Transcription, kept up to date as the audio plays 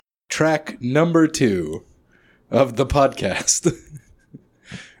track number 2 of the podcast.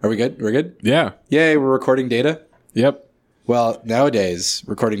 Are we good? We're good? Yeah. Yay, we're recording data? Yep. Well, nowadays,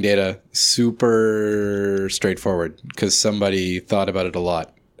 recording data, super straightforward because somebody thought about it a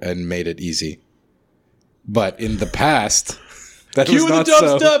lot and made it easy. But in the past, that was not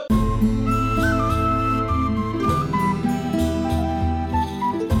so.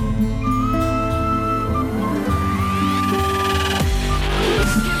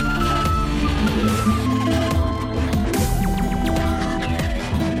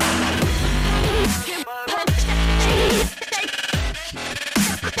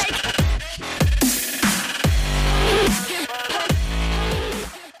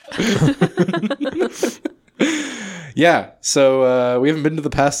 Yeah, so we haven't been to the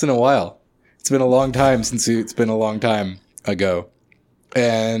past in a while. It's been a long time since it's been a long time ago.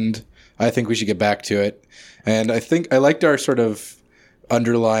 And I think we should get back to it. And I think I liked our sort of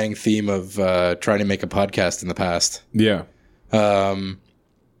underlying theme of trying to make a podcast in the past. Yeah.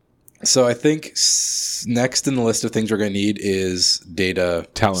 So I think next in the list of things we're going to need is data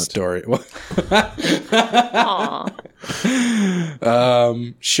Talent. Story. Aw.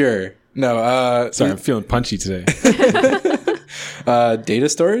 Sure. No, Sorry, I'm feeling punchy today. data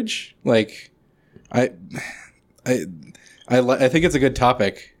storage. Like, I think it's a good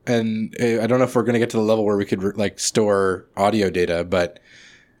topic, and I don't know if we're going to get to the level where we could like store audio data, but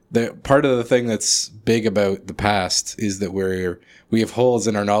the part of the thing that's big about the past is that we have holes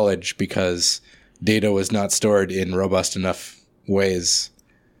in our knowledge because data was not stored in robust enough ways,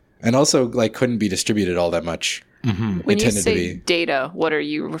 and also like couldn't be distributed all that much. Mm-hmm. When you say data, what are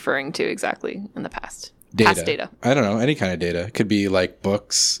you referring to exactly in the past? Past data. I don't know. Any kind of data. It could be like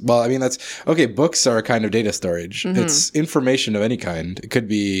books. Well, I mean, books are a kind of data storage. Mm-hmm. It's information of any kind. It could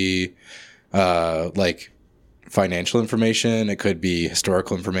be like financial information. It could be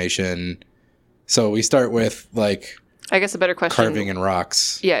historical information. So we start with like, I guess a better question. Carving in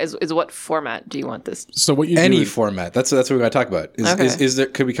rocks. Yeah, is what format do you want this? So what you Any do format. That's what we got to talk about. Okay. Is there,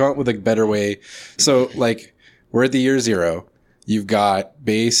 could we come up with a better way? So like, we're at the year 0. You've got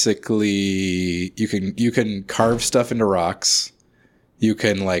basically you can carve stuff into rocks. You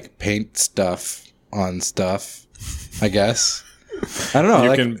can like paint stuff on stuff, I guess. I don't know.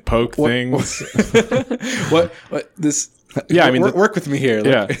 you can poke things. What this? Yeah, I mean, work with me here.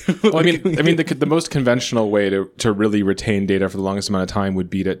 Yeah. Like, Well, I mean, the most conventional way to really retain data for the longest amount of time would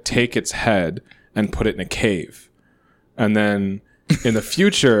be to take its head and put it in a cave, and then in the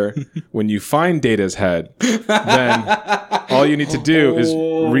future, when you find Data's head, then all you need to do is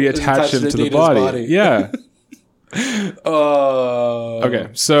reattach him to the body. Yeah. Okay.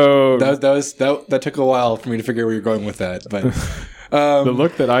 So that took a while for me to figure where you're going with that, but the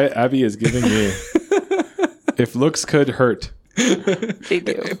look that Abby is giving me, if looks could hurt, They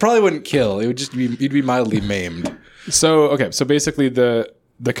do. it probably wouldn't kill. It would just be you'd be mildly maimed. So okay. So basically, there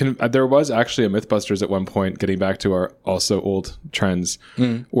was actually a Mythbusters at one point, getting back to our also old trends,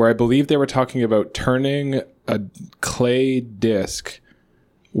 where I believe they were talking about turning a clay disc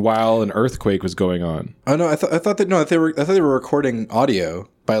while an earthquake was going on. Oh no, I thought they were recording audio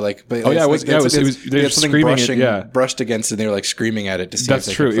by like. By, Oh yeah, it was they were had something screaming brushed against it, and they were like screaming at it to see. That's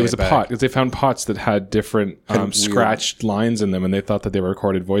if they true. could play It was a back. pot because they found pots that had different weird- scratched lines in them, and they thought that they were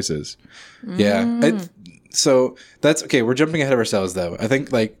recorded voices. Yeah. So that's okay. We're jumping ahead of ourselves, though. I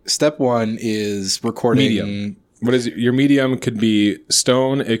think like step 1 is recording. Medium. What is it? Your medium? Could be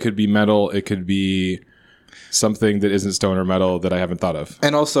stone. It could be metal. It could be something that isn't stone or metal that I haven't thought of.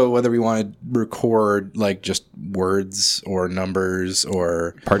 And also whether we want to record like just words or numbers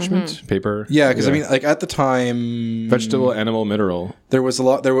or Parchment, paper. yeah, because I mean, like at the time, vegetable, animal, mineral. there was a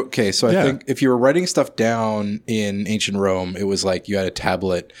lot. Okay, so I Yeah. think if you were writing stuff down in ancient Rome, it was like you had a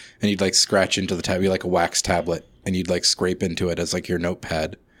tablet and you'd like scratch into the tablet, like a wax tablet, and you'd like scrape into it as like your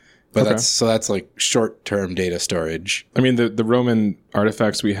notepad. But Okay. that's like short-term data storage. I mean, the Roman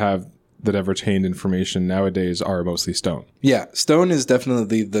artifacts we have that have retained information nowadays are mostly stone. Yeah, stone is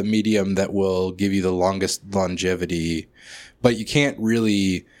definitely the medium that will give you the longest longevity, but you can't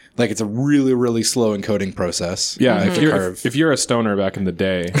really like it's a really really slow encoding process. Yeah, Like to carve. if you're a stoner back in the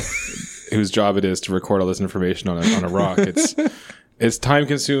day, whose job it is to record all this information on a rock, it's time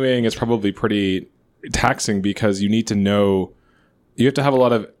consuming. It's probably pretty taxing because you need to know. You have to have a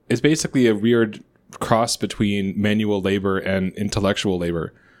lot of. It's basically a weird cross between manual labor and intellectual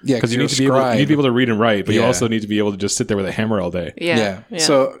labor. Yeah, because you you're need a to be able. You scribe. need to be able to read and write, but you Yeah. also need to be able to just sit there with a hammer all day. Yeah.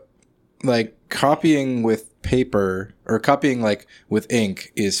 So like copying with paper or copying like with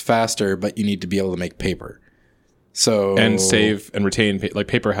ink is faster, but you need to be able to make paper. So And save and retain like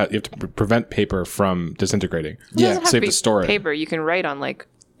paper. You have to prevent paper from disintegrating. It doesn't have Save to be to store it. paper. You can write on like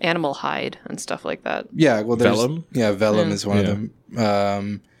animal hide and stuff like that. Yeah, well, there's Vellum? Vellum is one of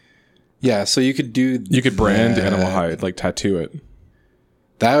them. Yeah, so you could do. You could brand that. animal hide, like tattoo it.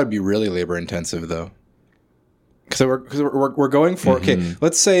 That would be really labor intensive, though. So we're going for okay.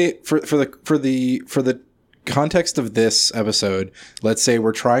 Let's say for the context of this episode, let's say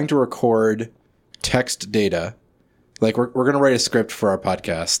we're trying to record text data. Like we're going to write a script for our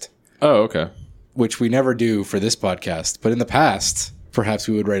podcast. Oh, okay. Which we never do for this podcast, but in the past, perhaps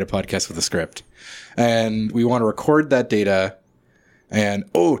we would write a podcast with a script, and we want to record that data. And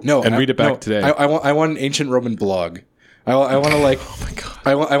read it back today. I want an ancient Roman blog. I want to like. Oh my god.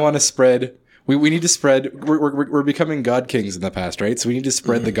 I want to spread. We need to spread. We're becoming god kings in the past, right? So we need to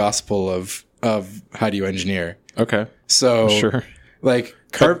spread the gospel of how do you engineer. Okay. So Sure. like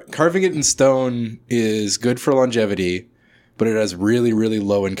carving it in stone is good for longevity, but it has really, really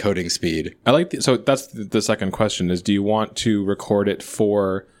low encoding speed. I like so that's the second question is, do you want to record it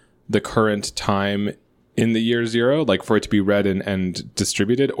for the current time in the year 0, like for it to be read and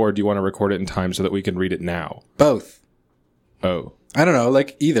distributed, or do you want to record it in time so that we can read it now? Both. Oh. I don't know,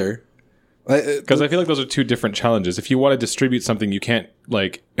 like either. Because I feel like those are two different challenges. If you want to distribute something, you can't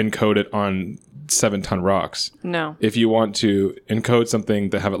like encode it on 7-ton rocks. No. If you want to encode something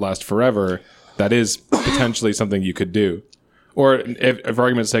to have it last forever, that is potentially something you could do. Or if for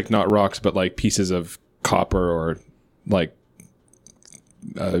argument's sake, not rocks, but like pieces of copper or like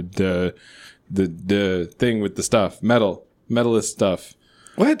the thing with the stuff, metalist stuff.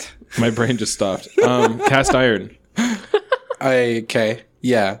 What? My brain just stopped. Cast iron. Okay.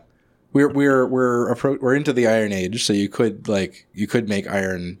 Yeah. We're into the Iron Age, so you could make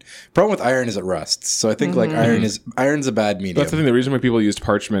iron. Problem with iron is it rusts. So I think like iron's a bad medium. That's the thing. The reason why people used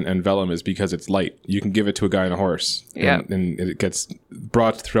parchment and vellum is because it's light. You can give it to a guy on a horse, Yeah. and it gets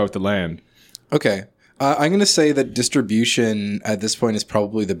brought throughout the land. Okay. I'm going to say that distribution at this point is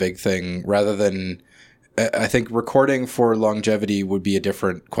probably the big thing rather than I think recording for longevity would be a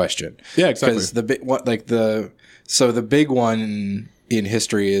different question. Yeah, exactly. Because the big one in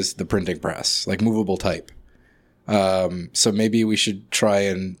history is the printing press, like movable type. So maybe we should try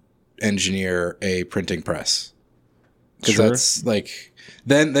and engineer a printing press. Because Sure. that's like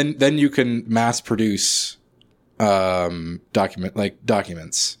then you can mass produce documents,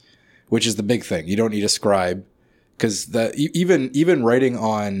 which is the big thing. You don't need a scribe because even writing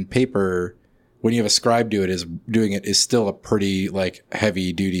on paper when you have a scribe doing it is still a pretty like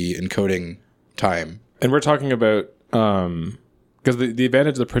heavy duty encoding time. And we're talking about because the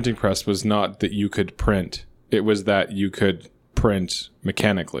advantage of the printing press was not that you could print; it was that you could print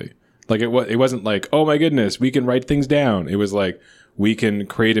mechanically. Like it wasn't like, oh my goodness, we can write things down. It was like we can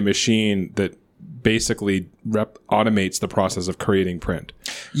create a machine that basically automates the process of creating print.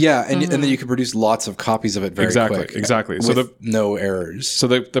 Yeah, and then you can produce lots of copies of it very quick. Exactly. With no errors. So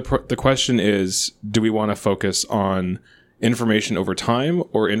the question is, do we want to focus on information over time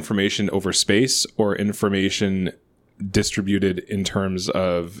or information over space or information distributed in terms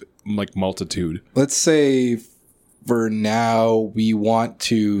of like multitude? Let's say for now we want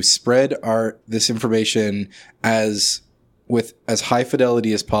to spread this information with as high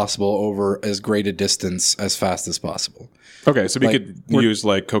fidelity as possible over as great a distance as fast as possible. Okay, so we could use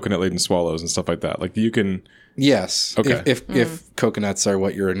like coconut laden swallows and stuff like that. Like you can. Yes. Okay. If coconuts are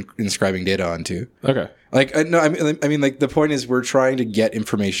what you're inscribing data onto. Okay. Like no, I mean, like the point is we're trying to get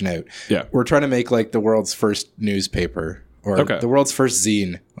information out. Yeah. We're trying to make like the world's first newspaper or the world's first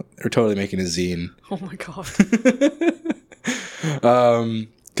zine. We're totally making a zine. Oh my god.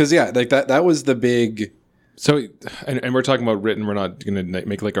 Because like that was the big. So, and we're talking about written. We're not going to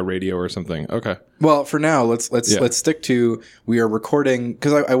make like a radio or something. Okay. Well, for now, let's stick to we are recording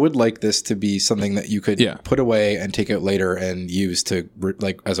because I would like this to be something that you could put away and take out later and use to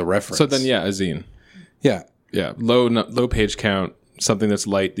like as a reference. So then, a zine. Yeah. Yeah. Low page count. Something that's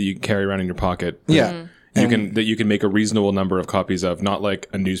light that you can carry around in your pocket. Yeah. You can make a reasonable number of copies of, not like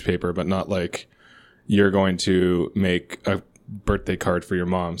a newspaper, but not like you're going to make a birthday card for your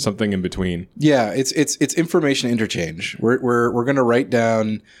mom, something in between. Yeah, it's information interchange. We're going to write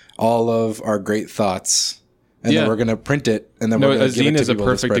down all of our great thoughts and then we're going to print it and then we're going to give it to a zine is a people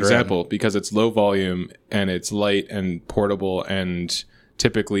to perfect spread example around. because it's low volume and it's light and portable and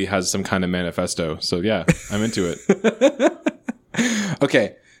typically has some kind of manifesto. So yeah, I'm into it.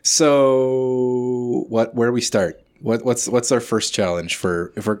 Okay. So where do we start? What's our first challenge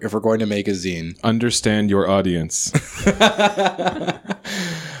for if we're going to make a zine? Understand your audience.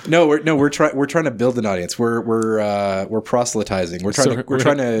 No, we're trying to build an audience. We're proselytizing. We're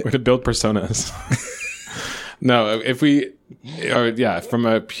trying to build personas. No, if we are from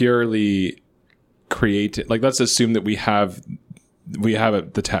a purely creative, like let's assume that we have we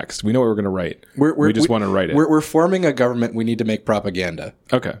have the text. We know what we're going to write. We just want to write it. We're forming a government. We need to make propaganda.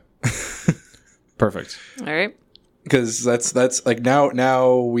 Okay. Perfect. All right. Because that's like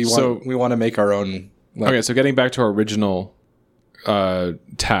now we want to make our own. Like, Okay, so getting back to our original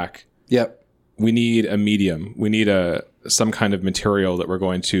tack, Yep. we need a medium. We need some kind of material that we're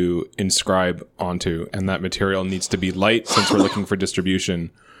going to inscribe onto, and that material needs to be light since we're looking for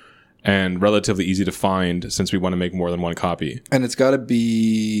distribution, and relatively easy to find since we want to make more than one copy. And it's got to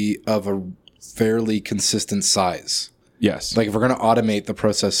be of a fairly consistent size. Yes. Like if we're going to automate the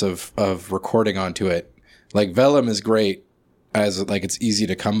process of recording onto it, like vellum is great as like it's easy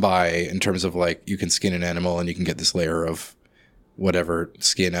to come by in terms of like you can skin an animal and you can get this layer of whatever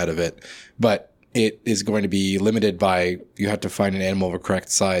skin out of it. But it is going to be limited by you have to find an animal of a correct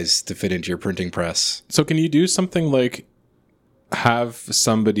size to fit into your printing press. So can you do something like have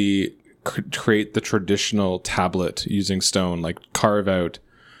somebody create the traditional tablet using stone, like carve out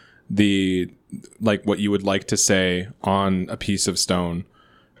like what you would like to say on a piece of stone,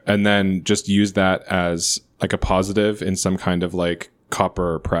 and then just use that as like a positive in some kind of like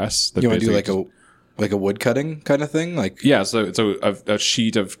copper press? That You want to do like a wood cutting kind of thing? Like yeah, so a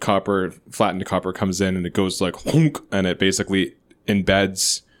sheet of copper, flattened copper comes in and it goes like honk, and it basically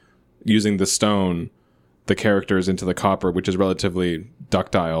embeds using the stone the characters into the copper, which is relatively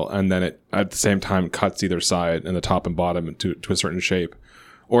ductile, and then it at the same time cuts either side and the top and bottom to a certain shape.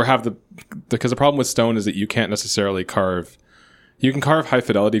 Or have because the problem with stone is that you can't necessarily carve. You can carve high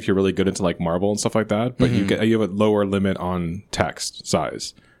fidelity if you're really good into like marble and stuff like that, but you have a lower limit on text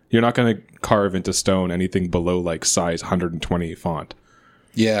size. You're not going to carve into stone anything below like size 120 font.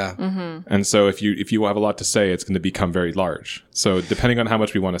 yeah. Mm-hmm. And so if you have a lot to say, it's going to become very large. So depending on how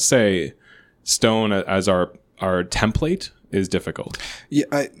much we want to say, stone as our template is difficult. Yeah,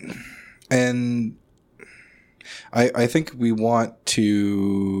 I think we want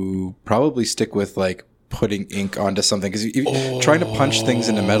to probably stick with like putting ink onto something, because trying to punch things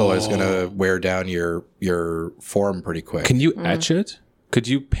into metal is going to wear down your form pretty quick. Can you etch it? Could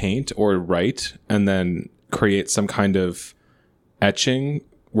you paint or write and then create some kind of etching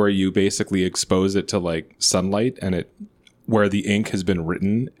where you basically expose it to like sunlight, and where the ink has been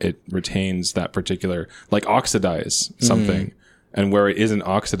written, it retains that particular, like oxidize something. And where it isn't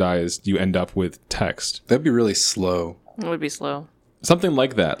oxidized, you end up with text. That'd be really slow. It would be slow. Something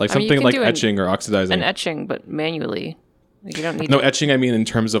like that. Like I mean, you something can like do etching or oxidizing. An etching, but manually. Like, you don't need No, to. etching, I mean in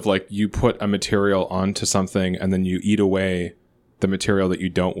terms of like you put a material onto something and then you eat away the material that you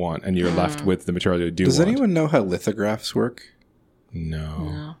don't want, and you're left with the material you do Does want. anyone know how lithographs work?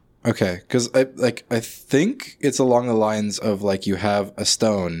 No. Okay, because I think it's along the lines of like you have a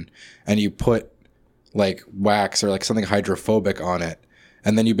stone and you put like wax or like something hydrophobic on it,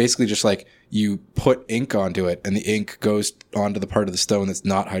 and then you basically just like you put ink onto it, and the ink goes onto the part of the stone that's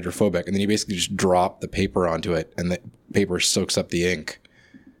not hydrophobic, and then you basically just drop the paper onto it, and the paper soaks up the ink.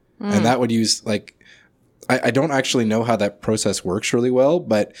 And that would use like I don't actually know how that process works really well,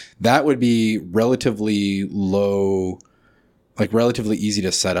 but that would be relatively low, like relatively easy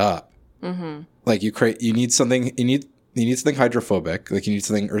to set up. Mm-hmm. Like you need something hydrophobic, like you need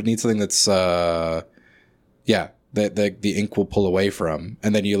something that's that the ink will pull away from,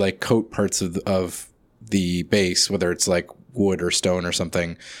 and then you like coat parts of the base, whether it's like wood or stone or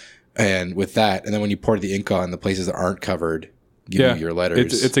something, and with that, and then when you pour the ink on the places that aren't covered, give you your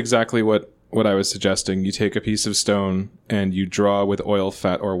letters. It's exactly what I was suggesting. You take a piece of stone and you draw with oil,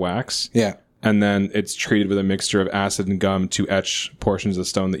 fat, or wax. Yeah. And then it's treated with a mixture of acid and gum to etch portions of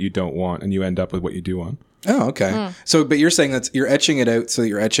stone that you don't want, and you end up with what you do want. Oh, okay. So, but you're saying that you're etching it out, so that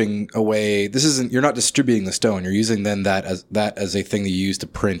you're etching away. You're not distributing the stone. You're using then that as a thing that you use to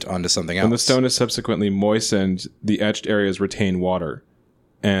print onto something else. When the stone is subsequently moistened, the etched areas retain water,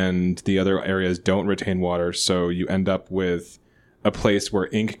 and the other areas don't retain water. So you end up with a place where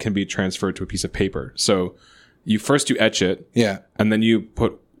ink can be transferred to a piece of paper. So you etch it, yeah, and then you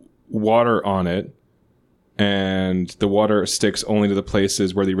put water on it, and the water sticks only to the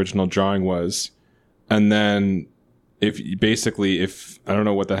places where the original drawing was. And then if I don't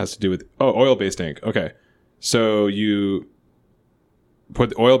know what that has to do with, oil-based ink. Okay. So you put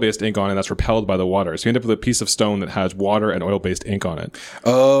the oil-based ink on, and that's repelled by the water. So you end up with a piece of stone that has water and oil-based ink on it.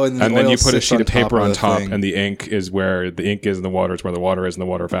 Oh, and then you put a sheet of paper on top, and the ink is where the ink is, and the water is where the water is, and the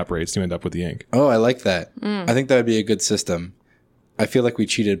water evaporates. You end up with the ink. Oh, I like that. I think that would be a good system. I feel like we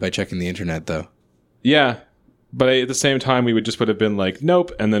cheated by checking the internet, though. Yeah. But at the same time, we would have been like,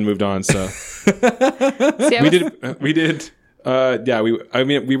 nope, and then moved on. So we did. We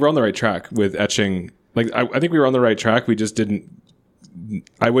were on the right track with etching. Like, I think we were on the right track. We just didn't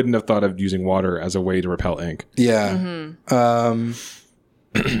I wouldn't have thought of using water as a way to repel ink. Yeah.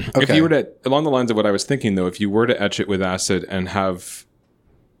 If you were to, along the lines of what I was thinking though, if you were to etch it with acid and have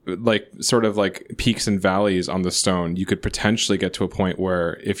like sort of like peaks and valleys on the stone, you could potentially get to a point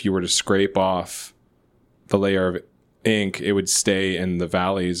where if you were to scrape off the layer of ink, it would stay in the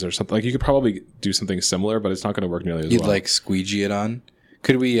valleys or something. Like you could probably do something similar, but it's not going to work nearly as You'd well. like squeegee it on.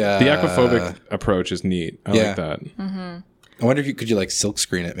 Could we? The aquaphobic approach is neat. I like that. I wonder if you could like silk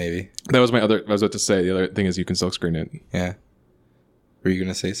screen it maybe. That was my other. I was about to say the other thing is you can silk screen it. Yeah. Were you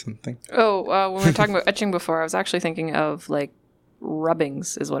gonna say something? Oh, when we were talking about etching before, I was actually thinking of like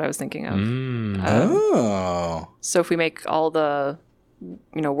rubbings is what I was thinking of. Oh. So if we make all the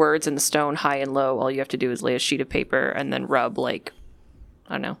words in the stone high and low, all you have to do is lay a sheet of paper and then rub like,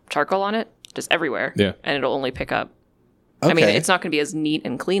 I don't know, charcoal on it, just everywhere. Yeah. And it'll only pick up. Okay. I mean, it's not going to be as neat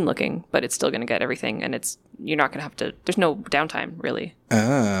and clean looking, but it's still going to get everything, and you're not going to have to. There's no downtime really.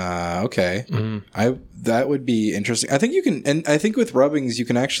 Okay. That would be interesting. I think you can, and I think with rubbings you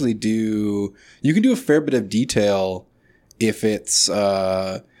can actually do a fair bit of detail if it's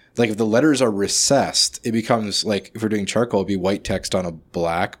like if the letters are recessed, it becomes like if we're doing charcoal, it'd be white text on a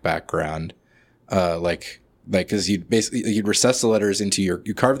black background, like because you'd recess the letters into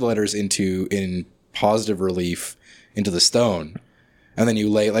you carve the letters in positive relief into the stone, and then you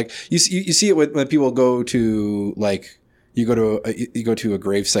lay like you see it when people go to like you go to a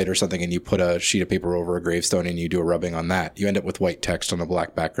grave site or something and you put a sheet of paper over a gravestone and you do a rubbing on that, you end up with white text on a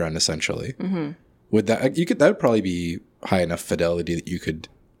black background essentially. Would that would probably be high enough fidelity that you could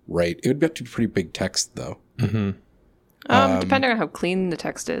write? It would be up to pretty big text though. Depending on how clean the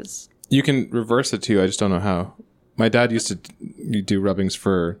text is. You can reverse it too. I just don't know how. My dad used to do rubbings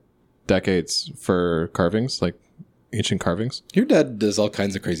for decades for carvings, like ancient carvings. Your dad does all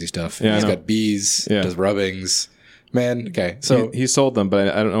kinds of crazy stuff. Yeah, He's got bees, does rubbings. Man, okay. So he sold them, but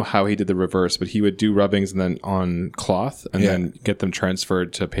I don't know how he did the reverse, but he would do rubbings and then on cloth and then get them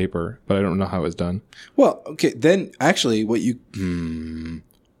transferred to paper, but I don't know how it was done. well, okay, then actually what you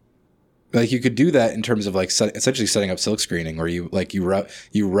like you could do that in terms of like essentially setting up silk screening, where you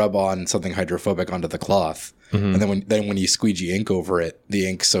rub on something hydrophobic onto the cloth, and then when you squeegee ink over it, the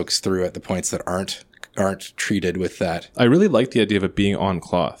ink soaks through at the points that aren't treated with that. I really like the idea of it being on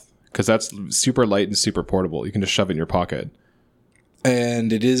cloth because that's super light and super portable. You can just shove it in your pocket.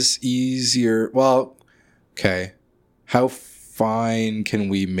 And it is easier. Well, okay. How fine can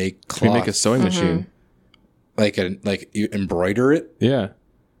we make cloth? Can we make a sewing machine? Like you embroider it? Yeah.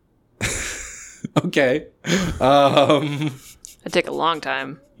 Okay. It'd take a long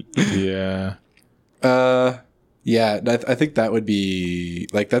time. Yeah. Yeah, I think that would be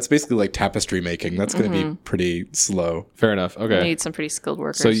like that's basically like tapestry making. That's going to be pretty slow. Fair enough. Okay. You need some pretty skilled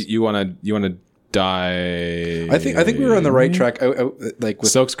workers. So you want to dye? I think we were on the right track. Like with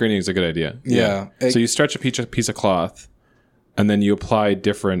Silk screening is a good idea. Yeah. So you stretch a piece of cloth, and then you apply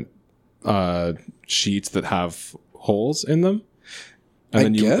different sheets that have holes in them, and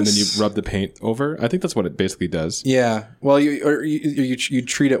then you rub the paint over. I think that's what it basically does. Yeah. Well, you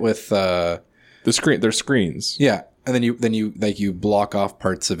treat it with There's screens. Yeah, and then you block off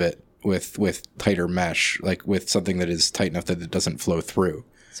parts of it with tighter mesh, like with something that is tight enough that it doesn't flow through.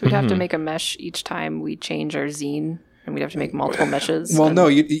 So we'd have to make a mesh each time we change our zine, and we'd have to make multiple meshes. Well, no,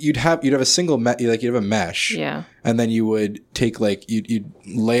 you'd have a single you'd have a mesh. Yeah. And then you would take like you'd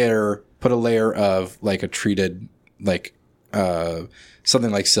put a layer of like a treated like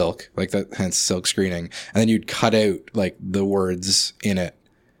something like silk, like that, hence silk screening, and then you'd cut out like the words in it.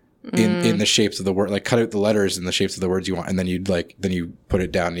 In the shapes of the word, like cut out the letters in the shapes of the words you want, and then you put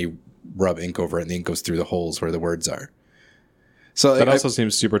it down and you rub ink over it, and the ink goes through the holes where the words are. So that also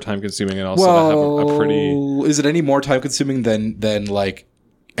seems super time consuming, and also to have a pretty. Is it any more time consuming than like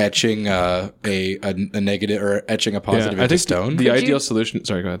etching a negative or etching a positive into stone? The ideal solution.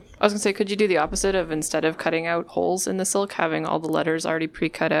 Sorry, go ahead. I was gonna say, could you do the opposite of instead of cutting out holes in the silk, having all the letters already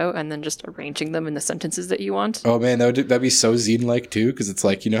pre-cut out, and then just arranging them in the sentences that you want? Oh man, that'd be so zine-like too, because it's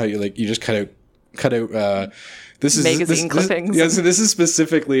like how you just cut out. This is magazine clippings. Yeah, so this is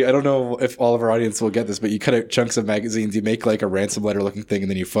specifically. I don't know if all of our audience will get this, but you cut out chunks of magazines. You make like a ransom letter looking thing,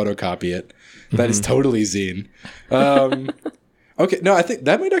 and then you photocopy it. That is totally zine. Okay, no, I think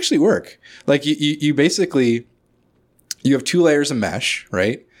that might actually work. Like you basically you have two layers of mesh,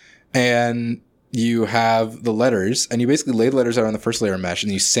 right? And you have the letters, and you basically lay the letters out on the first layer of mesh,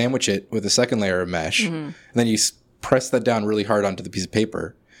 and you sandwich it with the second layer of mesh, and then you press that down really hard onto the piece of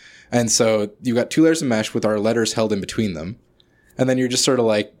paper. And so you got two layers of mesh with our letters held in between them, and then you're just sort of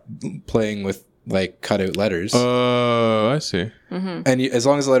like playing with like cut out letters. Oh, I see. And as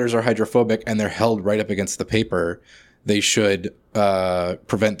long as the letters are hydrophobic and they're held right up against the paper, they should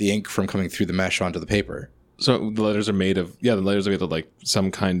prevent the ink from coming through the mesh onto the paper. So the letters are made of like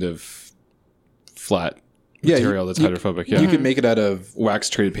some kind of flat material that's hydrophobic. You can make it out of wax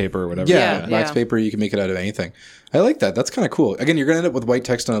treated paper or whatever. wax Yeah. paper. You can make it out of anything. I like that. That's kind of cool. Again, you're going to end up with white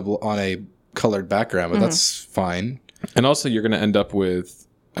text on a colored background, but that's fine. And also you're going to end up with,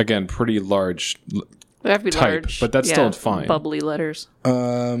 again, pretty large They have to be type, large, but that's still fine. Bubbly letters.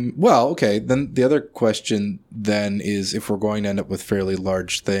 Well, okay. Then the other question then is, if we're going to end up with fairly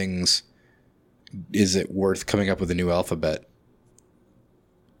large things, is it worth coming up with a new alphabet?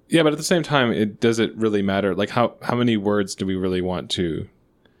 Yeah, but at the same time, does it really matter? Like, how many words do we really want to?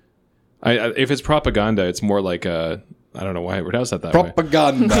 If it's propaganda, it's more like a. I don't know why I pronounce that way.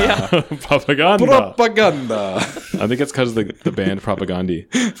 Propaganda. Propaganda. Propaganda. I think it's because of the band Propagandi.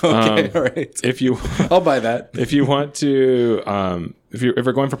 Okay, all right. If you, I'll buy that. if you want to, if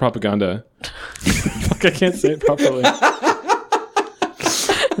we're going for propaganda, fuck, I can't say it properly.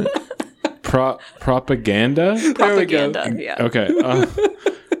 Propaganda. There we go. Propaganda, yeah. Okay. I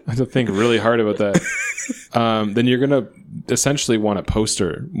have to think really hard about that. Then you're going to essentially want a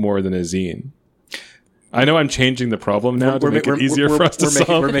poster more than a zine. I know I'm changing the problem now to make it easier for us to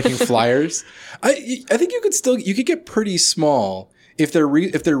solve. We're making flyers. I think you could get pretty small if they're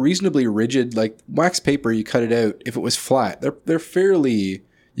reasonably rigid. Like wax paper, you cut it out. If it was flat, they're fairly.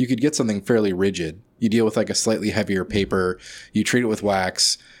 You could get something fairly rigid. You deal with like a slightly heavier paper. You treat it with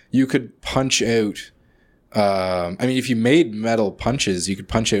wax. You could punch out. I mean, if you made metal punches, you could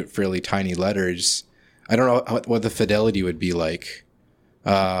punch out fairly tiny letters. I don't know what the fidelity would be like.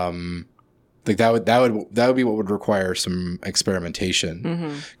 Like that would be what would require some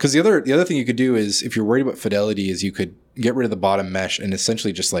experimentation. Because the other thing you could do is, if you're worried about fidelity, is you could get rid of the bottom mesh and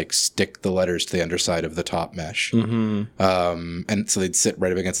essentially just like stick the letters to the underside of the top mesh. And so they'd sit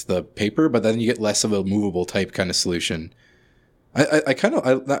right up against the paper, but then you get less of a movable type kind of solution.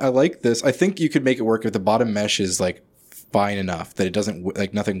 I like this. I think you could make it work if the bottom mesh is like fine enough that it doesn't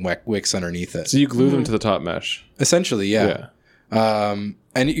like nothing wicks underneath it. So you glue them to the top mesh. Essentially, yeah.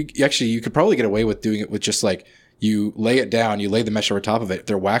 And you could probably get away with doing it with just like, you lay it down, you lay the mesh over top of it. If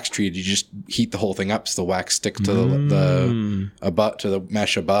they're wax treated, you just heat the whole thing up so the wax sticks to the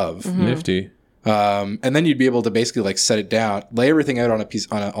mesh above. Nifty. And then you'd be able to basically like set it down, lay everything out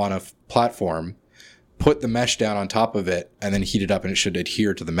on a platform, put the mesh down on top of it, and then heat it up, and it should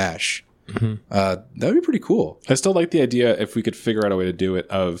adhere to the mesh. That would be pretty cool. I still like the idea, if we could figure out a way to do it,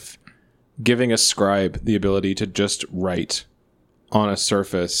 of giving a scribe the ability to just write on a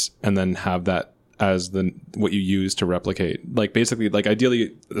surface and then have that as what you use to replicate. Like basically, like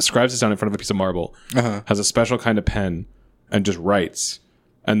ideally, the scribe sits down in front of a piece of marble, has a special kind of pen, and just writes.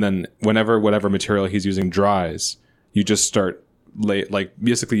 And then whenever whatever material he's using dries, you just start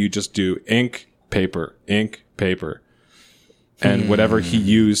basically you just do ink, paper, and whatever he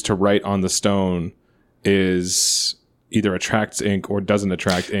used to write on the stone is either attracts ink or doesn't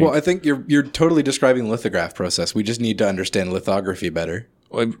attract ink. Well, I think you're totally describing the lithograph process. We just need to understand lithography better.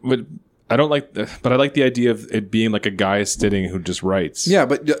 But I don't like, but I like the idea of it being like a guy sitting who just writes. Yeah,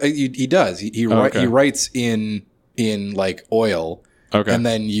 but he does. He writes in like oil. Okay. And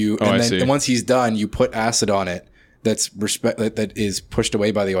then and once he's done, you put acid on it. That is pushed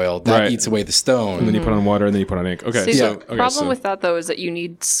away by the oil. That eats away the stone. And then you put on water, and then you put on ink. Okay. See, the problem with that, though, is that you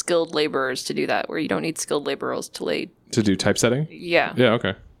need skilled laborers to do that, where you don't need skilled laborers to do typesetting? Yeah. Yeah,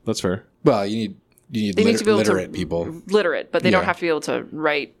 okay. That's fair. Well, you need need to be able literate people. Literate, but they don't have to be able to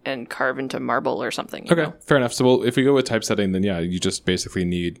write and carve into marble or something. You know? Fair enough. So if we go with typesetting, then yeah, you just basically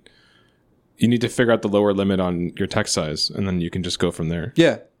need to figure out the lower limit on your text size, and then you can just go from there.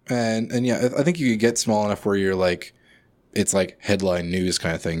 Yeah. And yeah, I think you could get small enough where you're like, it's like headline news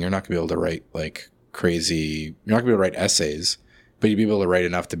kind of thing. You're not gonna be able to write like crazy. You're not gonna be able to write essays, but you'd be able to write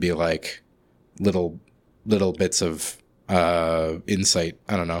enough to be like little bits of insight.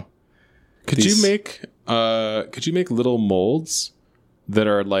 I don't know. Could you make little molds that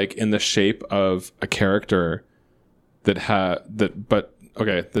are like in the shape of a character but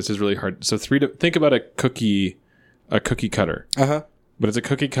okay, this is really hard. So think about a cookie cutter. But it's a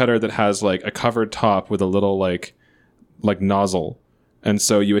cookie cutter that has like a covered top with a little like nozzle. And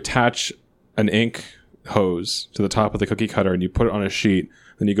so you attach an ink hose to the top of the cookie cutter and you put it on a sheet,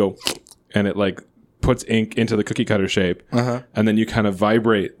 then you go and it like puts ink into the cookie cutter shape. And then you kind of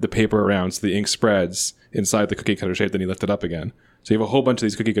vibrate the paper around so the ink spreads inside the cookie cutter shape, then you lift it up again. So you have a whole bunch of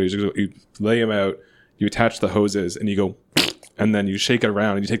these cookie cutters. You lay them out, you attach the hoses, and you go, and then you shake it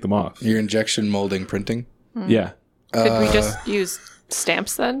around and you take them off. Your injection molding printing? Yeah. Could we just use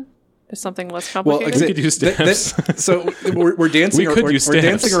stamps then? Is something less Well, complicated? We could use stamps. so we're dancing. We could use we're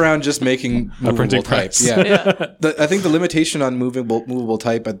stamps. dancing around just making movable printing type. press. Yeah. I think the limitation on movable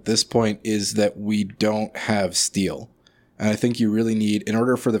type at this point is that we don't have steel, and I think you really need, in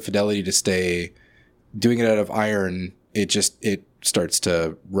order for the fidelity to stay, doing it out of iron, it starts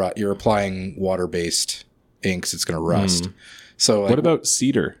to rot. You're applying water-based inks; it's going to rust. So, What about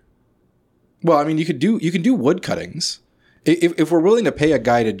cedar? well, I mean, you can do wood cuttings. If we're willing to pay a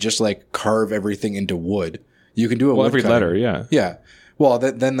guy to just like carve everything into wood, you can do a Well, wood every cutting. letter, yeah. Yeah. Well,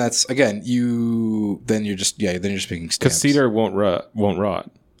 then that's again then you're just making Because stamps. cedar won't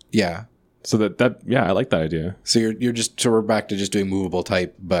rot. Yeah. So I like that idea. So so we're back to just doing movable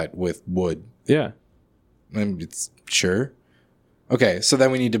type, but with wood. Yeah. It's sure. Okay. So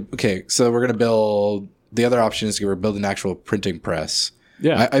then we need to. Okay. So we're gonna build. The other option is we're building an actual printing press.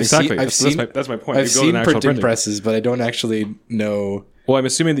 Yeah, I've exactly. seen- That's my point. I've You build seen an actual printing presses, but I don't actually know. Well, I'm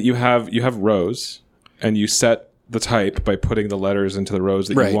assuming that you have rows, and you set the type by putting the letters into the rows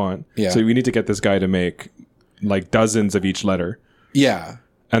that Right. you want. Yeah. So we need to get this guy to make like dozens of each letter, Yeah.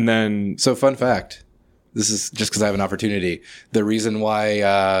 and then So fun fact. This is just because I have an opportunity. The reason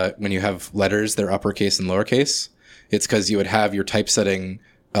why when you have letters, they're uppercase and lowercase, it's because you would have your typesetting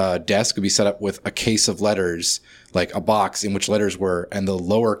desk would be set up with a case of letters, like a box in which letters were, and the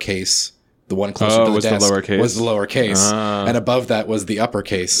lowercase, the one closer to the was the desk, lowercase? was the lowercase, and above that was the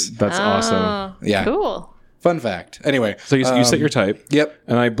uppercase. that's awesome. Oh, Yeah. Cool. Fun fact. Anyway, So you set your type. Yep.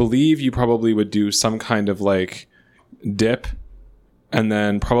 And I believe you probably would do some kind of like dip, and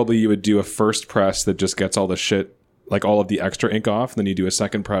then probably you would do a first press that just gets all the shit, like all of the extra ink off. And then you do a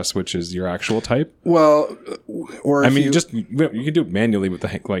second press, which is your actual type. Well, or I if mean, you, you can do it manually with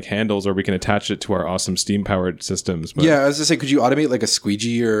the like handles, or we can attach it to our awesome steam powered systems. But yeah, I was gonna say, could you automate like a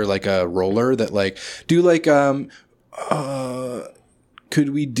squeegee or like a roller that like do like could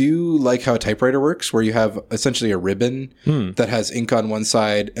we do like how a typewriter works, where you have essentially a ribbon that has ink on one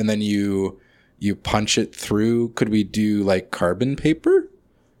side, and then you punch it through? Could we do like carbon paper?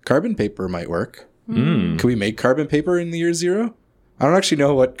 Carbon paper might work. Could we make carbon paper in the year zero? I don't actually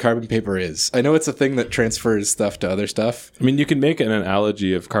know what carbon paper is. I know it's a thing that transfers stuff to other stuff. I mean, you can make an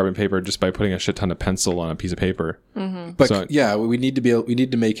analogy of carbon paper just by putting a shit ton of pencil on a piece of paper But So- yeah, we need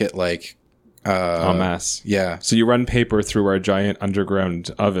to make it like en masse. yeah. So you run paper through our giant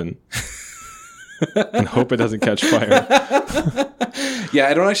underground oven and hope it doesn't catch fire. Yeah,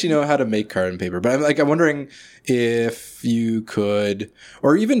 I don't actually know how to make carbon paper, but I'm wondering if you could,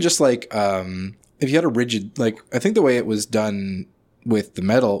 or even just like if you had a rigid, like I think the way it was done with the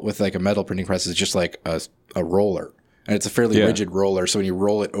metal, with like a metal printing press, is just like a roller, and it's a fairly Yeah. rigid roller. So when you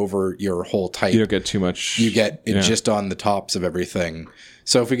roll it over your whole type, You don't get too much. you get it yeah. just on the tops of everything.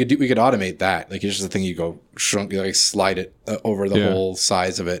 So if we could automate that. Like it's just a thing you go shrunk, you like slide it over the Yeah. whole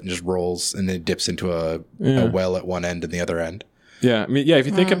size of it and just rolls, and then it dips into a well at one end and the other end. Yeah, I mean, yeah. If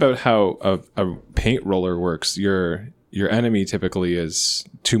you think about how a paint roller works, your enemy typically is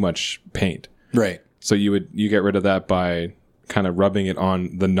too much paint. Right. So you get rid of that by kind of rubbing it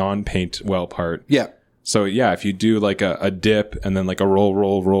on the non-paint well part. Yeah. So yeah, if you do like a dip and then like a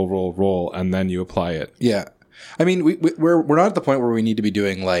roll, and then you apply it. Yeah. I mean, we're not at the point where we need to be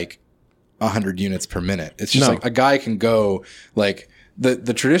doing like 100 units per minute. It's just No. like a guy can go like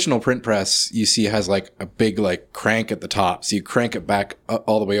the traditional print press you see has like a big like crank at the top. So you crank it back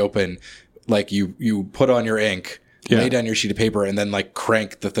all the way open. Like you put on your ink, lay down your sheet of paper, and then like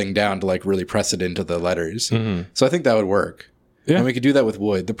crank the thing down to like really press it into the letters. So I think that would work. Yeah. And we could do that with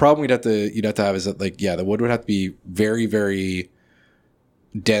wood. The problem you'd have to have is that like, yeah, the wood would have to be very, very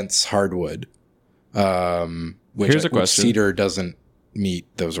dense hardwood. Here's a which question. cedar doesn't meet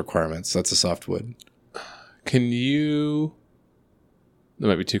those requirements. That's a softwood. Can you? That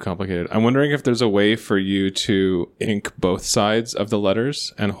might be too complicated. I'm wondering if there's a way for you to ink both sides of the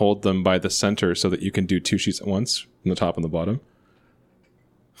letters and hold them by the center so that you can do two sheets at once from the top and the bottom.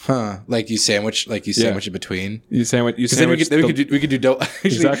 Huh. Like you sandwich it between. You sandwich. You Because then sandwich. we could do double.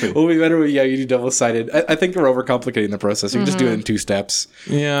 Actually, Exactly. Well, we better. Yeah, you do double sided. I think we're overcomplicating the process. You can just do it in 2 steps.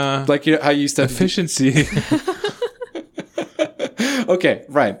 Yeah. Like you know, how you used to Efficiency. Okay,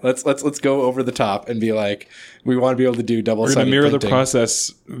 right. Let's go over the top and be like, we want to be able to do double We're sided. gonna mirror the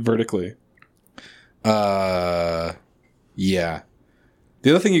process vertically. Yeah. The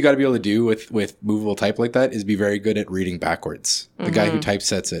other thing you got to be able to do with movable type like that is be very good at reading backwards. The guy who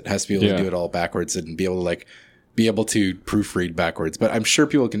typesets it has to be able to do it all backwards and be able to proofread backwards. But I'm sure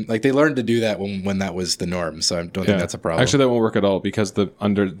people can, like, they learned to do that when that was the norm. So I don't think that's a problem. Actually, that won't work at all because the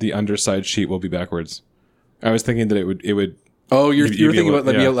underside sheet will be backwards. I was thinking that it would Oh, you're You'd be thinking able- about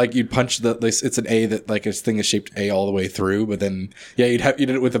like, yeah. like you'd punch it's an A that like this thing is shaped A all the way through, but then you did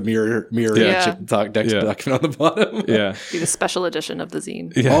it with a mirror Yeah. chip text Yeah. document on the bottom. Yeah. Be the special edition of the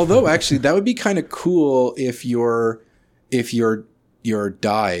zine. Yeah. Although actually that would be kind of cool if your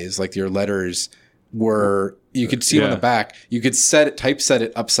dies, like your letters, were you could see on Yeah. the back, you could typeset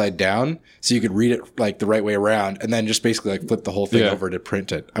it upside down so you could read it like the right way around and then just basically like flip the whole thing Yeah. over to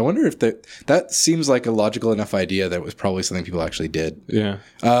print it. I wonder if that seems like a logical enough idea that it was probably something people actually did. Yeah.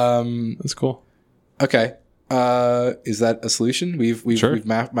 That's cool. Okay. Is that a solution? We've Sure.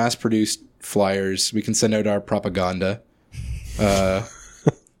 mass produced flyers. We can send out our propaganda. Yeah.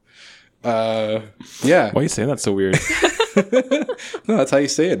 Why are you saying that so weird? No, that's how you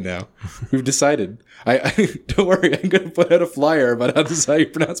say it now. We've decided. I don't worry. I'm going to put out a flyer about how this is how you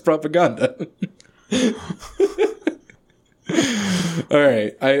pronounce propaganda. All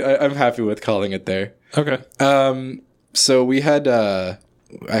right. I'm happy with calling it there. Okay. So we had I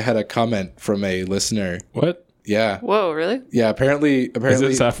had a comment from a listener. What? Yeah. Whoa, really? Yeah. Apparently, Is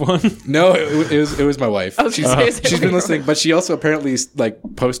it Saf1? no. It was my wife. I was gonna say, is it She's been like- listening, but she also apparently like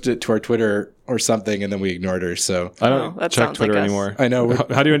posted it to our Twitter or something, and then we ignored her. So I Oh, don't that check sounds Twitter like us. anymore. I know.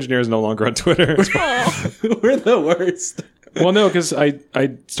 How do engineers no longer on Twitter? We're the worst. Well, no, because I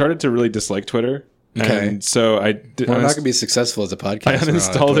started to really dislike Twitter. Okay. And so I did. We're not going to be successful as a podcast. I We're not on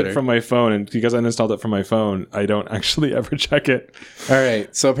uninstalled it Twitter. from my phone, and because I uninstalled it from my phone, I don't actually ever check it. All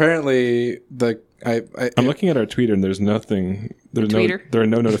right. So apparently I'm looking at our Twitter, and there's nothing. There are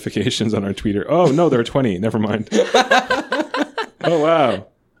no notifications on our Twitter. Oh no, there are 20. Never mind. Oh wow.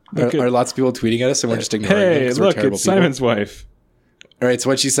 Okay. are lots of people tweeting at us and we're just ignoring them Hey, 'cause we're look, terrible it's people? Simon's wife. All right. So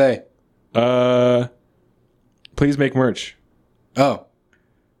what'd she say? Please make merch. Oh,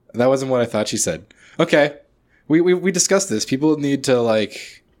 that wasn't what I thought she said. Okay. We discussed this. People need to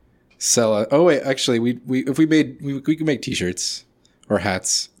like sell it. Oh wait, actually, we could make T-shirts or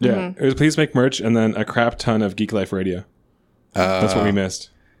hats. Yeah, it was please make merch, and then a crap ton of Geek Life Radio. That's what we missed.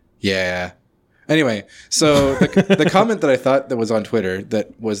 Yeah. Anyway, so the comment that I thought that was on Twitter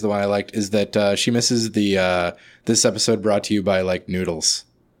that was the one I liked is that she misses the this episode brought to you by like noodles.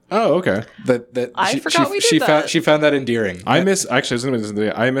 Oh, okay. That I forgot we did that. She found that endearing. I miss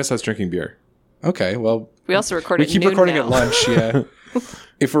us drinking beer. Okay, well, We also recorded. we keep noon recording now. at lunch. Yeah.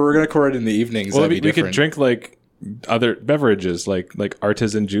 If we were going to record it in the evenings, Well, that'd be we could different. drink like other beverages, like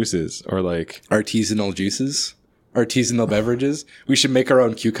artisan juices, or like Artisanal juices, artisanal beverages. We should make our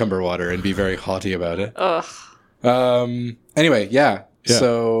own cucumber water and be very haughty about it. Ugh. Anyway, yeah. Yeah.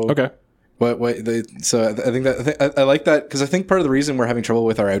 So okay. I think that I like that because I think part of the reason we're having trouble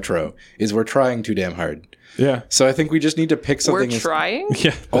with our outro is we're trying too damn hard. Yeah. So I think we just need to pick We're something. trying.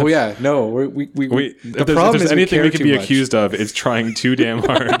 Yeah. Oh yeah, no, we If there's anything we could be accused of, it's trying too damn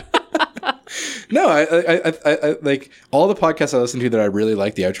hard. No, I like all the podcasts I listen to that I really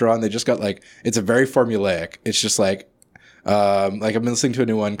like the outro on. They just got like it's a very formulaic. It's just like I've been listening to a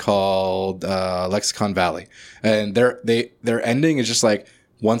new one called Lexicon Valley, and their ending is just like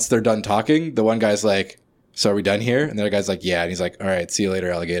once they're done talking, the one guy's like, "So are we done here?" And the other guy's like, "Yeah," and he's like, "All right, see you later,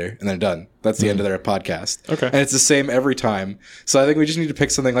 alligator," and they're done. That's the end of their podcast. Okay. And it's the same every time. So I think we just need to pick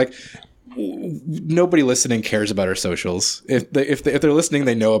something like. Nobody listening cares about our socials. If they're listening,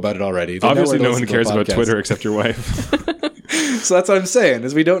 they know about it already. They know Obviously, where to no one listen to the cares about podcast. Twitter except your wife. So that's what I'm saying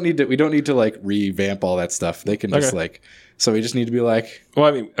is we don't need to like revamp all that stuff. They can just Okay. like so we just need to be like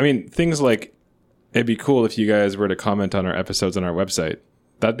Well, I mean, things like it'd be cool if you guys were to comment on our episodes on our website.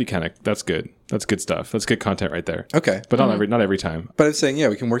 That'd be that's good. That's good stuff. That's good content right there. okay. But not every time. But I'm saying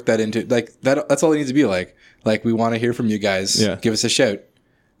we can work that into like that. That's all it needs to be like. Like we want to hear from you guys. Yeah. Give us a shout.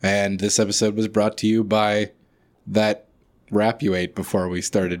 And this episode was brought to you by that wrap you ate before we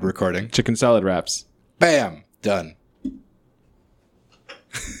started recording. Chicken salad wraps. Bam, done.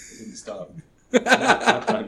 Stop.